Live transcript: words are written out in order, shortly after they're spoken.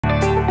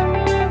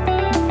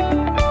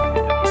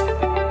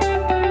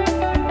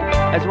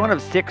As one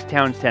of 6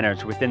 town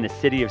centers within the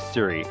City of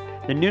Surrey,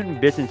 the Newton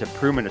Business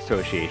Improvement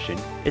Association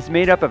is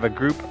made up of a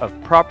group of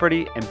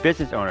property and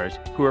business owners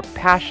who are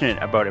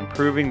passionate about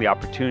improving the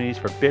opportunities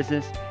for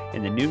business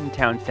in the Newton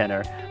Town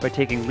Centre by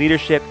taking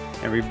leadership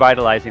and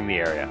revitalizing the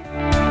area.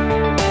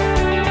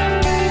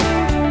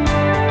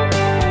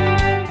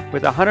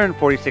 With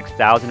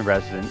 146,000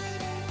 residents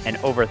and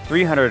over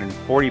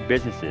 340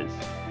 businesses,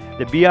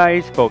 the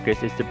BIA's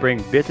focus is to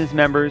bring business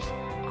members,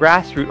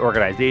 grassroots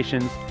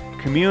organizations,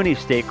 community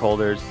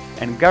stakeholders,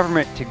 and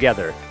government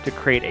together to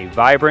create a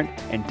vibrant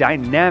and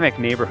dynamic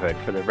neighborhood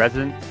for the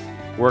residents,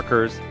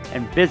 workers,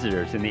 and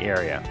visitors in the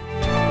area.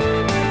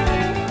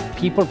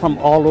 People from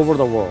all over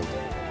the world,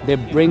 they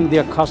bring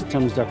their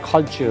customs, their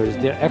cultures,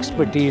 their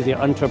expertise, their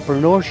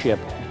entrepreneurship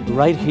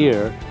right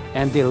here,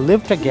 and they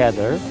live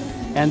together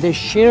and they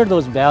share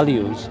those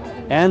values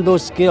and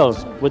those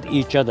skills with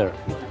each other.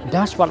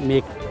 That's what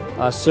makes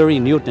Surrey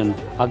Newton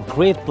a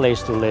great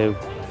place to live,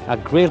 a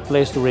great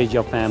place to raise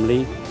your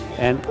family,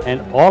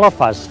 and all of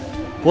us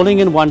pulling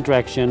in one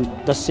direction,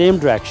 the same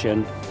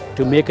direction,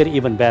 to make it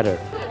even better.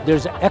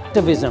 There's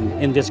activism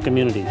in this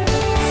community.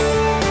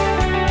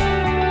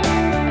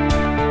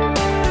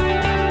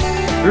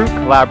 Through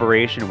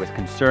collaboration with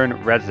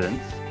concerned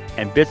residents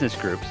and business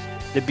groups,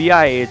 the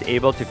BIA is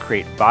able to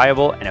create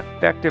viable and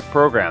effective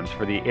programs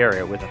for the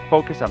area with a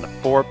focus on the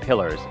 4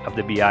 pillars of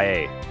the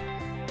BIA: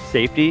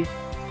 safety,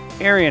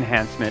 area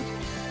enhancement,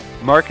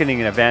 marketing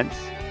and events,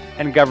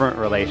 and government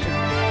relations.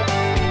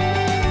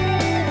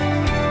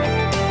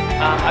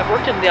 I've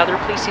worked in the other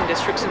policing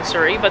districts in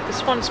Surrey, but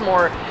this one's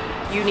more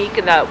unique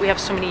in that we have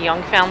so many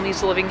young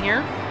families living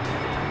here,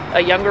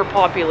 a younger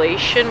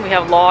population. We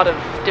have a lot of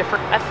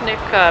different ethnic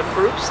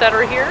groups that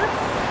are here,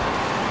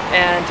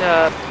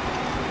 and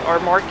our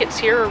markets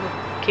here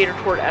cater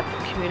toward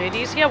ethnic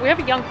communities. Yeah, we have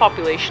a young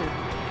population.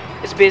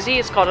 It's busy,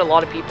 it's got a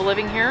lot of people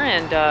living here,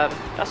 and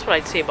that's what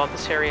I'd say about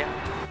this area.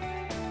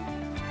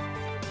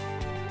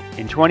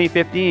 In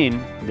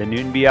 2015, the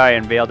Newton BI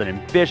unveiled an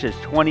ambitious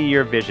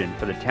 20-year vision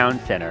for the town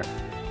centre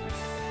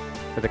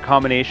with a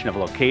combination of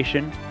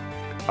location,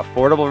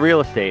 affordable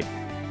real estate,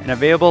 and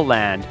available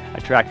land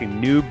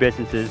attracting new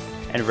businesses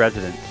and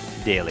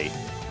residents daily.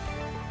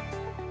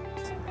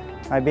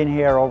 I've been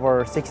here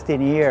over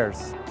 16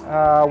 years.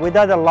 We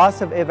did a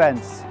lot of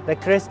events, the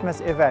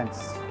Christmas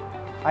events.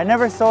 I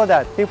never saw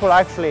that. People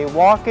actually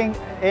walking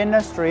in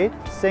the street,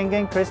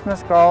 singing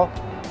Christmas carol,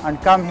 and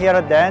come here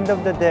at the end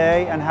of the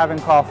day and having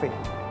coffee.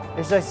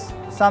 It's just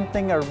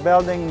something or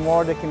building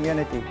more the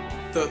community.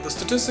 The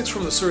statistics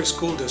from the Surrey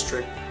School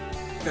District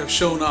have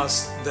shown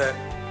us that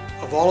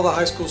of all of the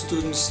high school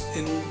students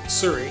in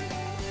Surrey,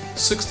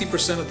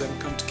 60% of them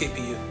come to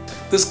KPU.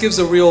 This gives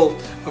a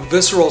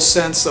visceral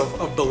sense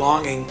of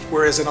belonging,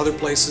 whereas in other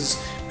places,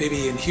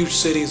 maybe in huge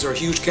cities or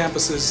huge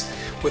campuses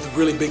with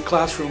really big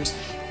classrooms,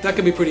 that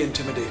can be pretty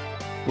intimidating.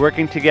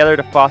 Working together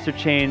to foster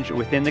change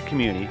within the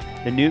community,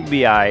 the Newton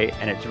BI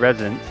and its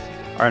residents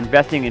are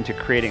investing into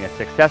creating a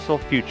successful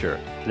future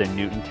for the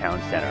Newton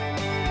Town Centre.